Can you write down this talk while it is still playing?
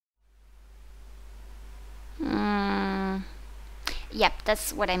Yep,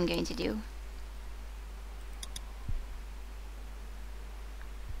 that's what I'm going to do.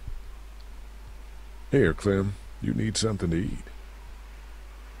 Here, Clem. You need something to eat.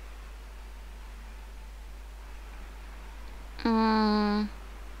 I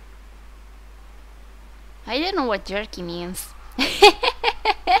don't know what jerky means.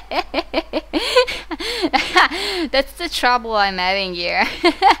 That's the trouble I'm having here.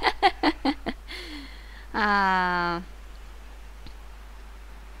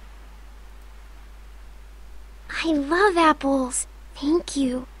 I love apples. Thank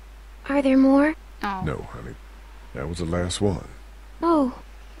you. Are there more? Oh. No, honey. That was the last one. Oh,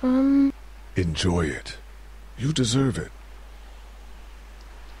 Enjoy it. You deserve it.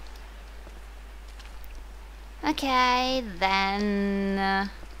 Okay,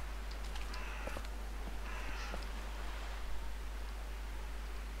 then...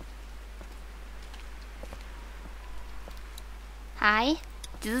 Hi,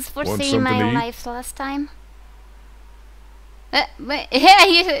 this is for Want saving my something to eat? life last time. But yeah,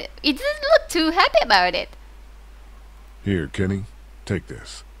 you didn't look too happy about it. Here, Kenny. Take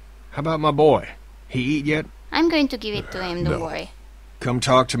this. How about my boy? He eat yet? I'm going to give it to him, don't No. worry. Come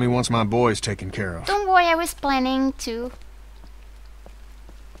talk to me once my boy's taken care of. Don't worry, I was planning to.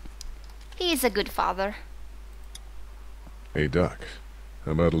 He is a good father. Hey, Doc.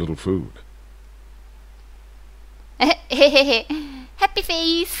 How about a little food? Happy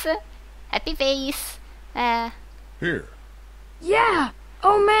face! Happy face! Here. Yeah!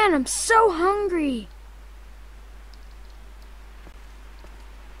 Oh man, I'm so hungry!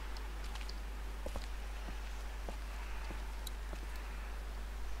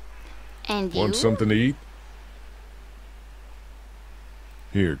 And you? Want something to eat?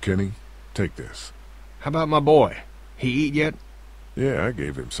 Here, Kenny. Take this. How about my boy? He eat yet? Yeah, I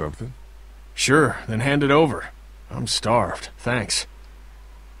gave him something. Sure, then hand it over. I'm starved, thanks.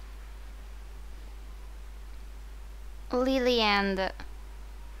 Lily and...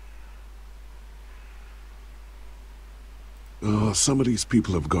 Some of these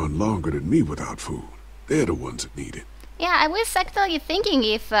people have gone longer than me without food. They're the ones that need it. Yeah, I was actually thinking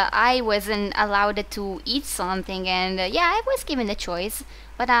if I wasn't allowed to eat something, and yeah, I was given a choice,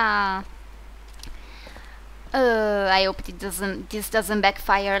 but I hope this doesn't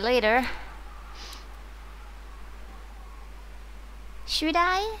backfire later. Should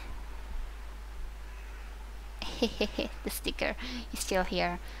I? The sticker is still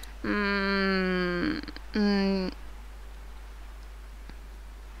here.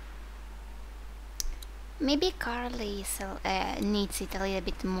 Maybe Carly needs it a little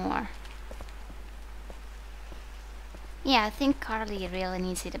bit more. Yeah, I think Carly really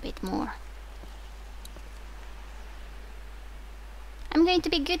needs it a bit more. I'm going to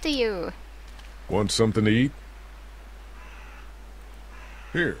be good to you. Want something to eat?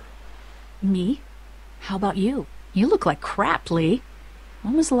 Here. Me? How about you? You look like crap, Lee.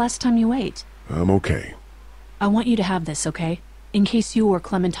 When was the last time you ate? I'm okay. I want you to have this, okay? In case you or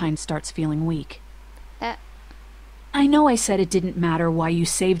Clementine starts feeling weak. I know I said it didn't matter why you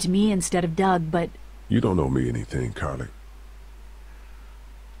saved me instead of Doug, but... You don't owe me anything, Carly.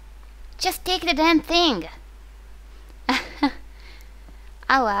 Just take the damn thing. Oh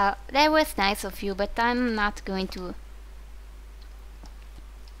well, that was nice of you, but I'm not going to...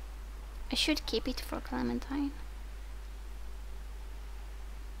 I should keep it for Clementine.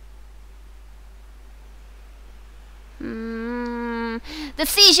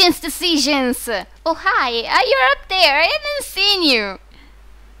 Decisions! Oh hi, you're up there, I haven't seen you!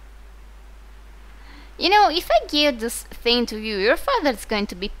 You know, if I give this thing to you, your father's going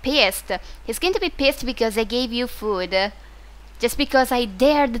to be pissed. He's going to be pissed because I gave you food. Just because I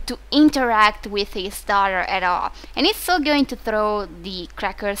dared to interact with his daughter at all. And he's still going to throw the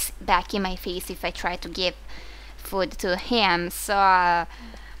crackers back in my face if I try to give food to him. So,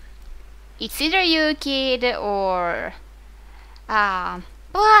 it's either you, kid, or... I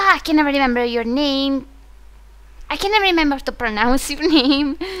can never remember your name. I can never remember to pronounce your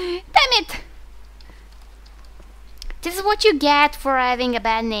name. Damn it! This is what you get for having a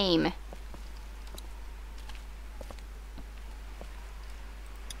bad name.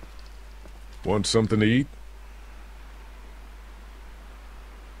 Want something to eat?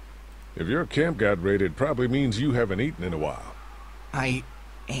 If your camp got raided, it probably means you haven't eaten in a while. I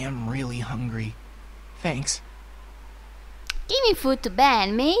am really hungry. Thanks. Giving food to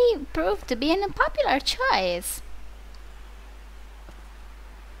Ben may prove to be an unpopular choice.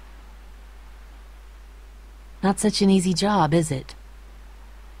 Not such an easy job, is it?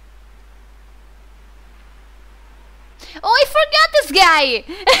 Oh, I forgot this guy!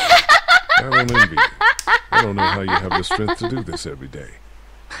 I don't envy you. I don't know how you have the strength to do this every day.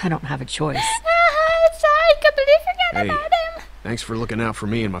 I don't have a choice. Sorry, I completely forgot about him. Thanks for looking out for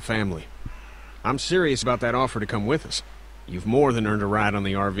me and my family. I'm serious about that offer to come with us. You've more than earned a ride on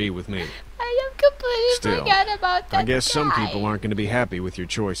the RV with me. I have completely forgot about that I guess some guy. people aren't going to be happy with your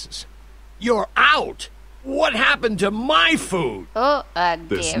choices. You're out! What happened to my food? Oh,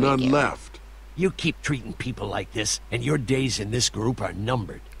 There's none left. You keep treating people like this, and your days in this group are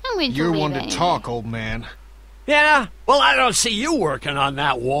numbered. I'm going to You're leave one to anyway. talk, old man. Yeah? Well, I don't see you working on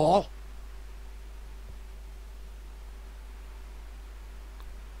that wall.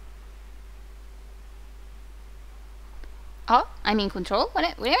 Oh, I'm in control? What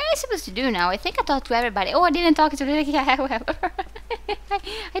am I supposed to do now? I think I talked to everybody. Oh, I didn't talk to the guy, however.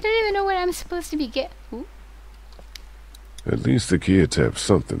 I don't even know where I'm supposed to be Ooh. At least the kids have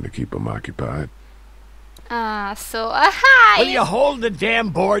something to keep them occupied. Hi! Will you hold the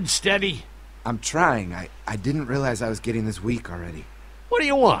damn board steady? I'm trying. I didn't realize I was getting this weak already. What do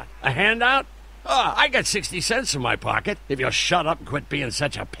you want? A handout? Oh, I got 60 cents in my pocket, if you'll shut up and quit being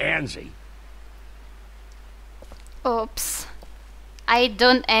such a pansy. Oops. I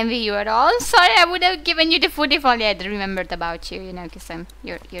don't envy you at all. I'm sorry, I would have given you the food if only I'd remembered about you, because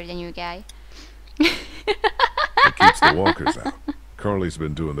you're the new guy. It keeps the walkers out. Carly's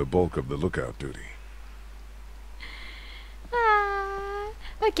been doing the bulk of the lookout duty.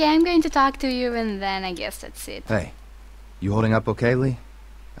 Okay, I'm going to talk to you and then I guess that's it. Hey, you holding up okay, Lee?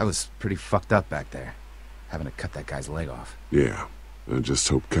 I was pretty fucked up back there, having to cut that guy's leg off. Yeah, I just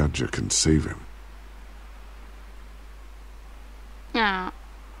hope Katja can save him. Oh.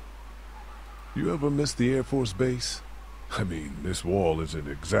 You ever miss the Air Force Base? I mean, this wall isn't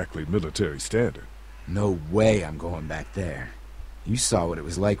exactly military standard. No way I'm going back there. You saw what it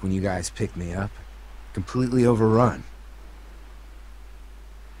was like when you guys picked me up. Completely overrun.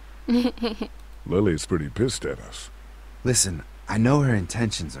 Lily's pretty pissed at us. Listen, I know her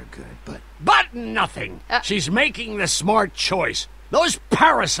intentions are good, but... But nothing! She's making the smart choice. Those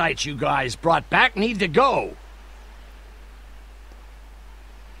parasites you guys brought back need to go.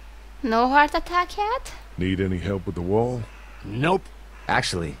 No heart attack yet? Need any help with the wall? Nope.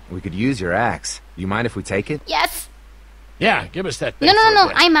 Actually, we could use your axe. You mind if we take it? Yes! Yeah, give us that thing. No,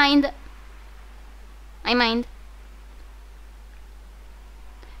 I mind. I mind.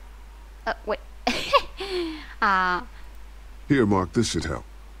 Wait. Here, Mark, this should help.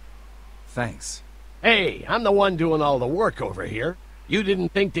 Thanks. Hey, I'm the one doing all the work over here. You didn't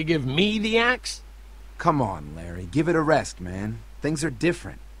think to give me the axe? Come on, Larry. Give it a rest, man. Things are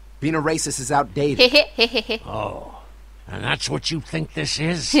different. Being a racist is outdated. Oh, and that's what you think this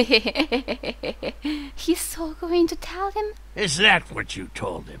is? He's so going to tell him? Is that what you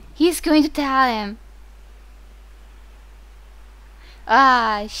told him? He's going to tell him.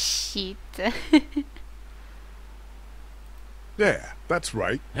 Ah, shit. Yeah, that's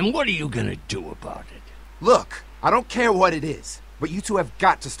right. And what are you gonna do about it? Look, I don't care what it is, but you two have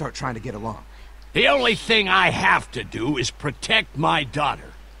got to start trying to get along. The only thing I have to do is protect my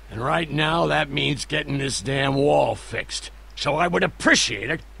daughter. And right now, that means getting this damn wall fixed. So I would appreciate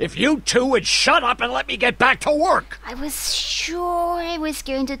it if you two would shut up and let me get back to work. I was sure I was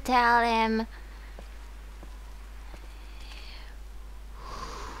going to tell him.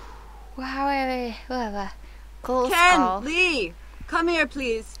 Wow, close call. Lee, come here,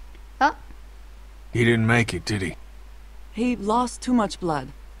 please. Huh? He didn't make it, did he? He lost too much blood.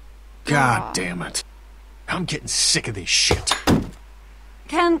 God damn it. I'm getting sick of this shit.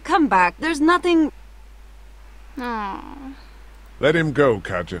 Ken, come back. There's nothing... Aww. Let him go,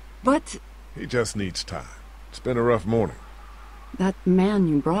 Katja. But... He just needs time. It's been a rough morning. that man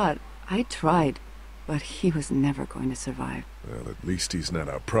you brought, I tried, but he was never going to survive. Well, at least he's not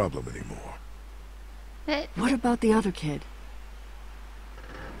our problem anymore. What about the other kid?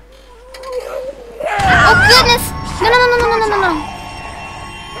 Oh goodness! No.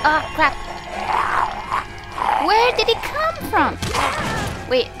 Oh crap. Where did he come from?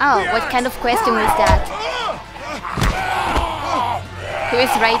 Wait, oh, what kind of question was that? Who is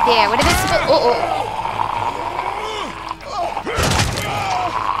right there? What am I supposed...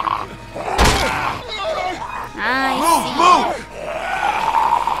 I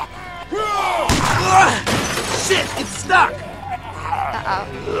see. Shit, it's stuck!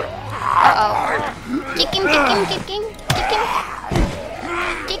 Uh-oh. Kick him.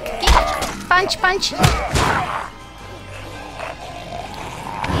 Kick. Punch.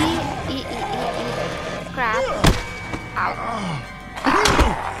 Crap. Ow.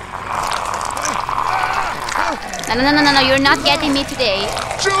 No, you're not getting me today.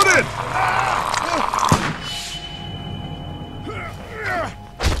 Shoot it!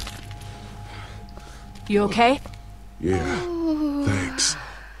 You okay? Yeah, thanks.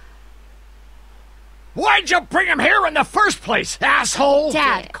 Why'd you bring him here in the first place, asshole?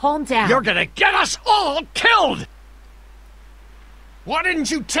 Dad, calm down. You're gonna get us all killed! Why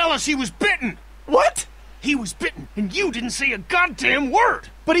didn't you tell us he was bitten? What? He was bitten, and you didn't say a goddamn word!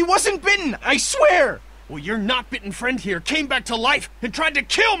 But he wasn't bitten, I swear! Well, your not-bitten friend here came back to life and tried to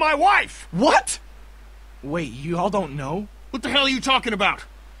kill my wife! What? Wait, you all don't know? What the hell are you talking about?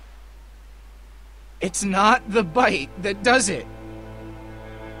 It's not the bite that does it.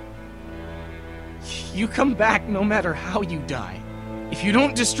 You come back no matter how you die. If you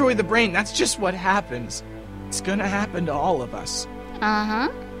don't destroy the brain, that's just what happens. It's gonna happen to all of us.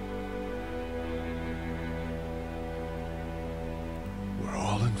 Uh-huh. We're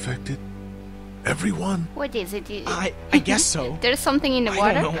all infected? Everyone? What is it? I guess so. There's something in the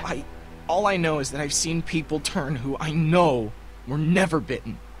water? I don't know. All I know is that I've seen people turn who I know were never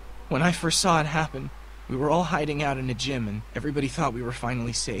bitten. When I first saw it happen, we were all hiding out in a gym and everybody thought we were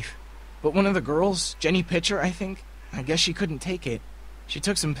finally safe. But one of the girls, Jenny Pitcher, I think, I guess she couldn't take it. She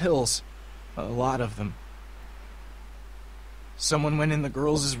took some pills. A lot of them. Someone went in the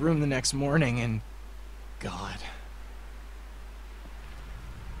girls' room the next morning and... God.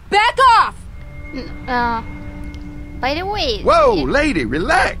 Back off! By the way... Whoa, lady,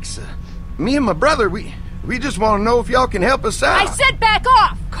 relax. Me and my brother, we just want to know if y'all can help us out. I said back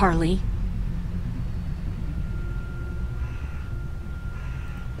off! Carly.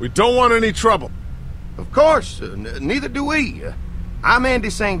 We don't want any trouble. Of course, neither do we. I'm Andy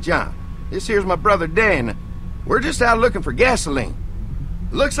St. John. This here's my brother Dan. We're just out looking for gasoline.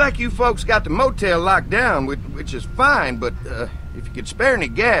 Looks like you folks got the motel locked down, which is fine, but if you could spare any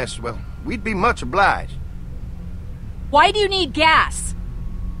gas, well, we'd be much obliged. Why do you need gas?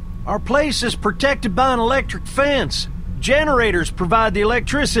 Our place is protected by an electric fence. Generators provide the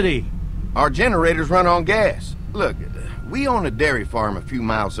electricity. Our generators run on gas. Look, we own a dairy farm a few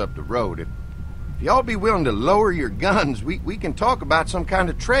miles up the road. If y'all be willing to lower your guns, we can talk about some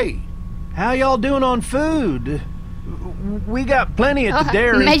kind of trade. How y'all doing on food? We got plenty at the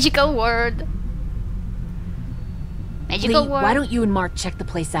dairy. Magical word. Magical Lee, word. why don't you and Mark check the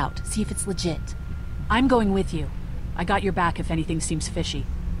place out? See if it's legit. I'm going with you. I got your back if anything seems fishy.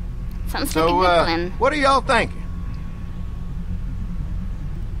 Sounds like a good plan. What are y'all thinking?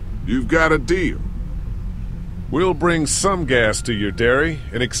 You've got a deal. We'll bring some gas to your dairy.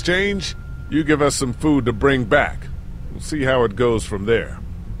 In exchange, you give us some food to bring back. We'll see how it goes from there.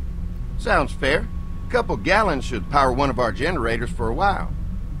 Sounds fair. A couple gallons should power one of our generators for a while.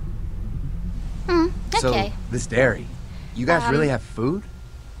 Okay. So, this dairy, you guys really have food?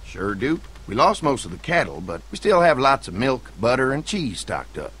 Sure do. We lost most of the cattle, but we still have lots of milk, butter, and cheese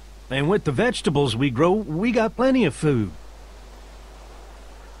stocked up. And with the vegetables we grow, we got plenty of food.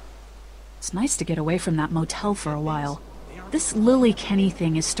 It's nice to get away from that motel for a while. This Lily Kenny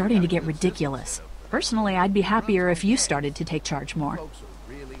thing is starting to get ridiculous. Personally, I'd be happier if you started to take charge more.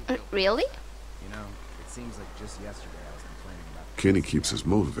 Really? You know, it seems like just yesterday I was complaining about... Kenny keeps us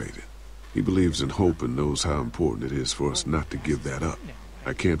motivated. He believes in hope and knows how important it is for us not to give that up.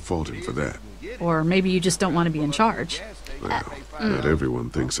 I can't fault him for that. Or maybe you just don't want to be in charge. Well, not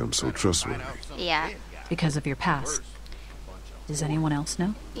everyone thinks I'm so trustworthy. Yeah. Because of your past. Does anyone else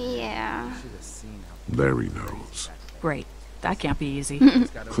know? Yeah. Larry knows. Great. That can't be easy.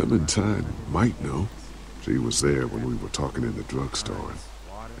 Clementine might know. She was there when we were talking in the drugstore and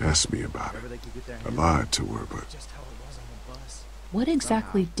asked me about it. I lied to her, but... What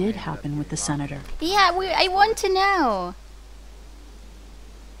exactly did happen with the senator? Yeah, I want to know.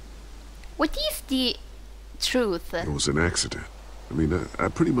 What is the truth? It was an accident. I mean, I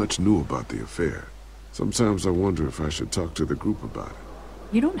pretty much knew about the affair. Sometimes I wonder if I should talk to the group about it.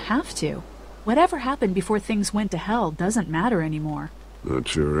 You don't have to. Whatever happened before things went to hell doesn't matter anymore. Not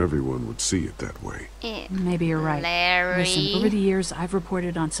sure everyone would see it that way. Maybe you're right. Larry. Listen, over the years, I've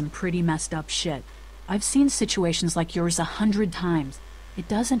reported on some pretty messed up shit. I've seen situations like yours 100 times. It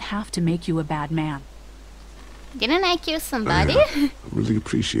doesn't have to make you a bad man. Didn't I kill somebody? I really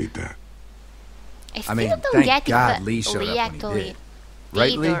appreciate that. I still mean, don't thank get God if Lee showed Lee up when he actually did.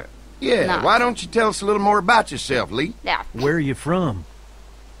 Right, Lee? or Yeah, not. why don't you tell us a little more about yourself, Lee? Yeah. Where are you from?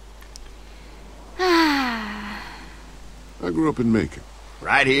 I grew up in Macon.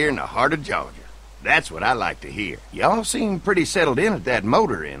 Right here in the heart of Georgia. That's what I like to hear. Y'all seem pretty settled in at that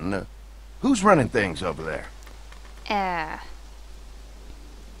motor inn. Who's running things over there?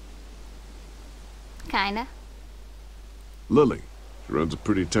 Kinda. Lily. She runs a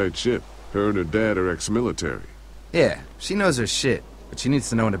pretty tight ship. Her and her dad are ex-military. Yeah, she knows her shit, but she needs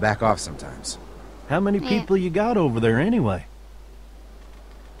to know when to back off sometimes. How many people you got over there anyway?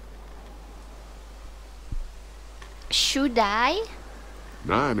 Should I?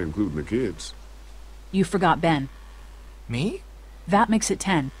 9, including the kids. You forgot Ben. Me? That makes it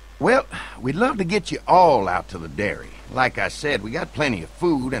 10. Well, we'd love to get you all out to the dairy. Like I said, we got plenty of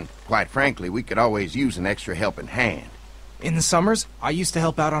food, and quite frankly, we could always use an extra helping hand. In the summers, I used to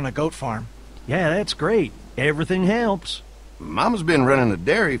help out on a goat farm. Yeah, that's great. Everything helps. Mama's been running the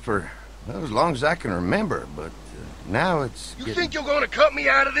dairy for, well, as long as I can remember, but now it's You think you're gonna cut me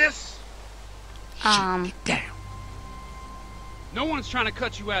out of this? Get down. No one's trying to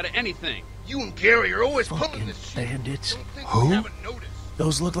cut you out of anything. You and Gary are always pulling this shit. Bandits. Who?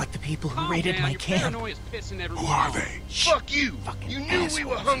 Those look like the people who raided my camp. Who are they? Fuck you! You knew we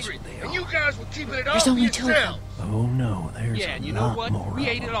were hungry, and you guys were keeping it all There's for only 2 of them. yourselves. Oh no, there's Yeah, and a you know lot what? more We of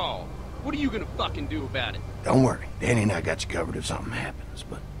ate it them. all. What are you gonna fucking do about it? Don't worry, Danny and I got you covered if something happens,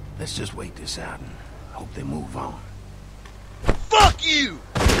 but let's just wait this out and hope they move on. Fuck you!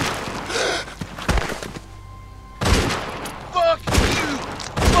 Fuck you!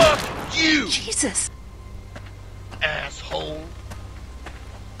 Fuck you! Jesus. Asshole.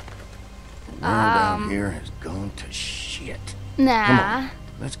 The world out here has gone to shit. Nah. Come on,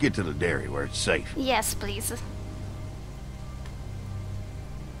 let's get to the dairy where it's safe. Yes, please.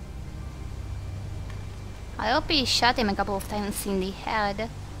 I hope he shot him a couple of times in the head.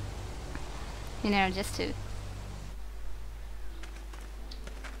 You know, just to...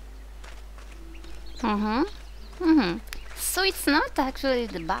 So it's not actually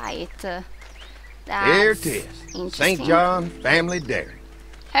the bite. There That's it is. interesting. St. John Family Dairy.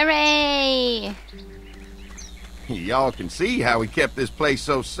 Hooray! Y'all can see how we kept this place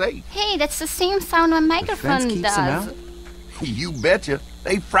so safe. Hey, that's the same sound my microphone does. You betcha.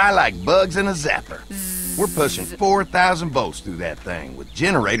 They fry like bugs in a zapper. We're pushing 4,000 volts through that thing with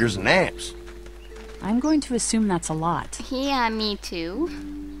generators and amps. I'm going to assume that's a lot. Yeah, me too.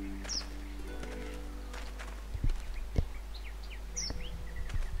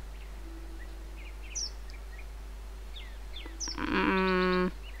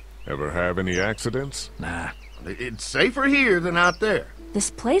 Ever have any accidents? Nah. It's safer here than out there.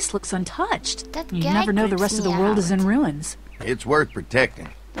 This place looks untouched. That You guy never know the creeps rest of the me world out. is in ruins. It's worth protecting.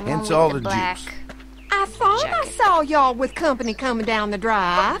 The one Hence with all the the black. juice. I thought I saw y'all with company coming down the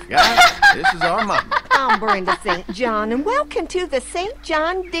drive. Guys, this is our mama. I'm Brenda St. John, and welcome to the St.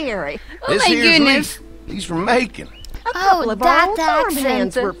 John Dairy. Oh This my here's goodness. Lee. He's from Macon. A couple of our old that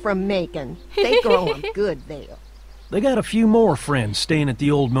farmhands accent. were from Macon. They grow 'em good there. They got a few more friends staying at the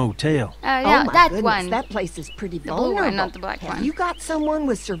old motel. Oh, no, my that goodness, one. that place is pretty The blue vulnerable. one, not the black Have one. you got someone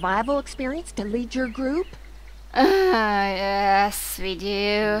with survival experience to lead your group? Yes, we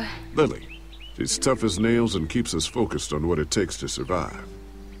do. Lily. She's tough as nails and keeps us focused on what it takes to survive.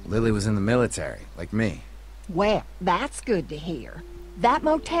 Lily was in the military, like me. Well, that's good to hear. That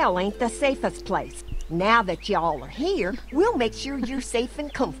motel ain't the safest place. Now that y'all are here, we'll make sure you're safe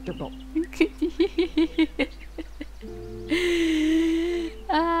and comfortable.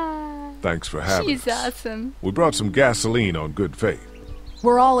 Thanks for having She's us. awesome. We brought some gasoline on good faith.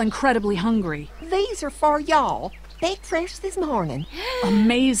 We're all incredibly hungry. These are for y'all. Baked fresh this morning.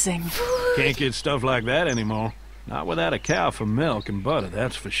 Amazing. Can't get stuff like that anymore. Not without a cow for milk and butter,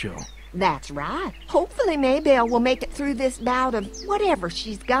 that's for sure. That's right. Hopefully Maybelle will make it through this bout of whatever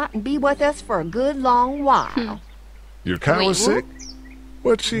she's got and be with us for a good long while. Your cow is sick?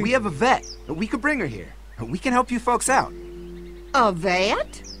 What's she... We have a vet. We could bring her here. We can help you folks out. A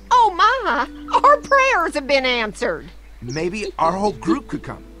vet? Oh my! Our prayers have been answered. Maybe our whole group could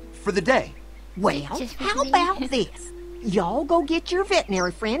come. For the day. Well, how about this? Y'all go get your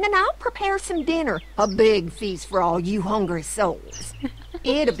veterinary friend and I'll prepare some dinner. A big feast for all you hungry souls.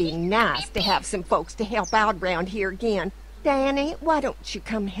 It'd be nice to have some folks to help out around here again. Danny, why don't you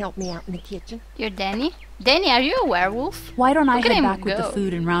come help me out in the kitchen? You're Danny? Danny, are you a werewolf? Why don't I Look at head him back with the go.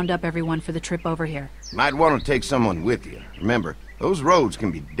 food and round up everyone for the trip over here? Might want to take someone with you. Remember, those roads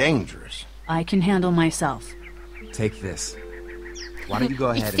can be dangerous. I can handle myself. Take this. Why don't you go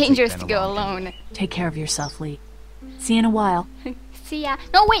ahead It's and take dangerous Ben to go along? alone. Take care of yourself, Lee. See you in a while. See ya.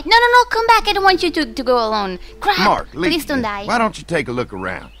 No, wait. No, come back. I don't want you to go alone. Crap. Mark, Lee, Please don't die. why don't you take a look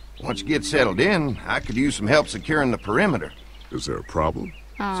around? Once you get settled in, I could use some help securing the perimeter. Is there a problem?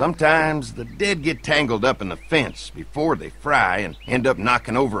 Sometimes the dead get tangled up in the fence before they fry and end up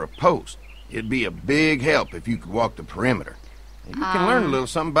knocking over a post. It'd be a big help if you could walk the perimeter. And you can learn a little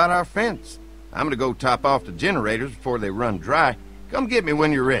something about our fence. I'm gonna go top off the generators before they run dry. Come get me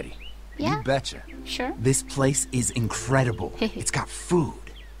when you're ready. Yeah. You betcha. Sure. This place is incredible. It's got food.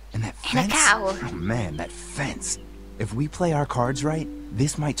 And that And a fence. cow. Oh man, that fence. If we play our cards right,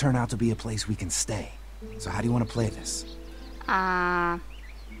 this might turn out to be a place we can stay. So how do you want to play this?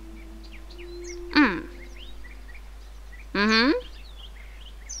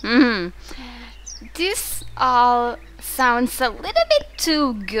 all sounds a little bit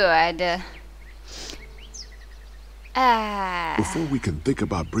too good. Before we can think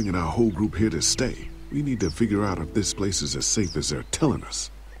about bringing our whole group here to stay, we need to figure out if this place is as safe as they're telling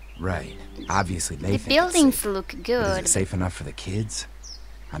us. Right. Obviously they The think it's buildings safe. look But is good. it safe enough for the kids?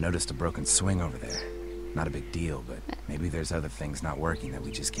 I noticed a broken swing over there. Not a big deal, but maybe there's other things not working that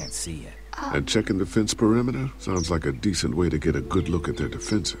we just can't see yet. And checking the fence perimeter sounds like a decent way to get a good look at their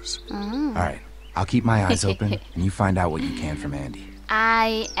defenses. Mm. All right. I'll keep my eyes open, and you find out what you can from Andy.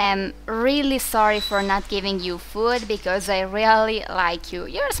 I am really sorry for not giving you food because I really like you.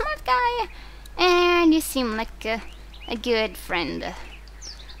 You're a smart guy and you seem like a good friend.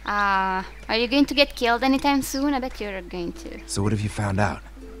 Are you going to get killed anytime soon? I bet you're going to. So what have you found out?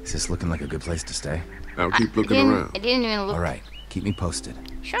 Is this looking like a good place to stay? I'll keep looking around. I didn't even look. All right. Keep me posted.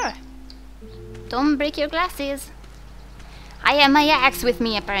 Sure. Don't break your glasses. I have my axe with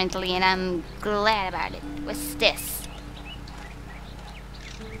me apparently and I'm glad about it. What's this?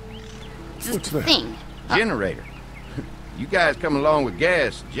 What's that? Thing. Generator. You guys come along with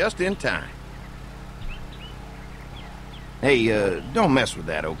gas just in time. Hey, don't mess with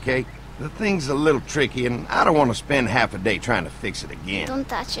that, okay? The thing's a little tricky, and I don't want to spend half a day trying to fix it again. Don't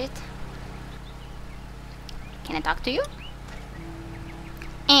touch it. Can I talk to you?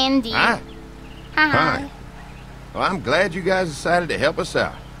 Andy. Hi. Hi. Well, I'm glad you guys decided to help us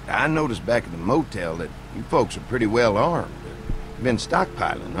out. I noticed back at the motel that you folks are pretty well armed. Been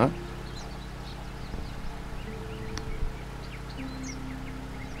stockpiling, huh?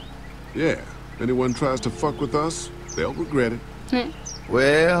 Yeah. Anyone tries to fuck with us, they'll regret it.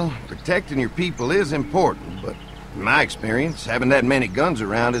 Well, protecting your people is important, but in my experience, having that many guns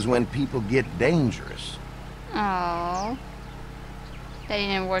around is when people get dangerous. Oh. That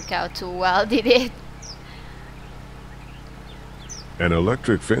didn't work out too well, did it? An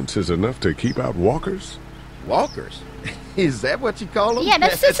electric fence is enough to keep out walkers? Walkers? Is that what you call them? Yeah,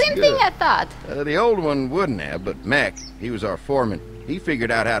 that's the same thing good. I thought. The old one wouldn't have, but Mac, he was our foreman. He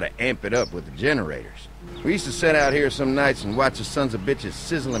figured out how to amp it up with the generators. We used to sit out here some nights and watch the sons of bitches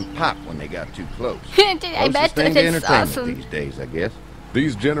sizzle and pop when they got too close. I bet thing to that's entertainment awesome. these days, I guess.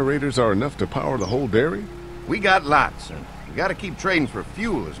 These generators are enough to power the whole dairy? We got lots, and we got to keep trading for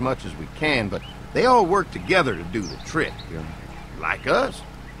fuel as much as we can, but they all work together to do the trick, you know, like us.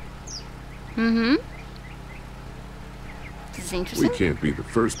 Mm-hmm. This is interesting. We can't be the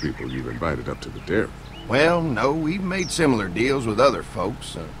first people you've invited up to the dairy. Well, no, we've made similar deals with other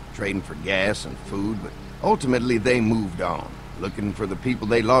folks, trading for gas and food, but ultimately they moved on, looking for the people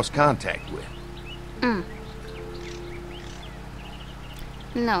they lost contact with. Mm.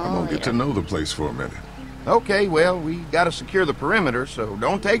 No, I'm gonna get to know the place for a minute. Okay, well, we gotta secure the perimeter, so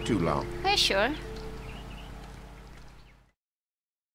don't take too long. Are you sure?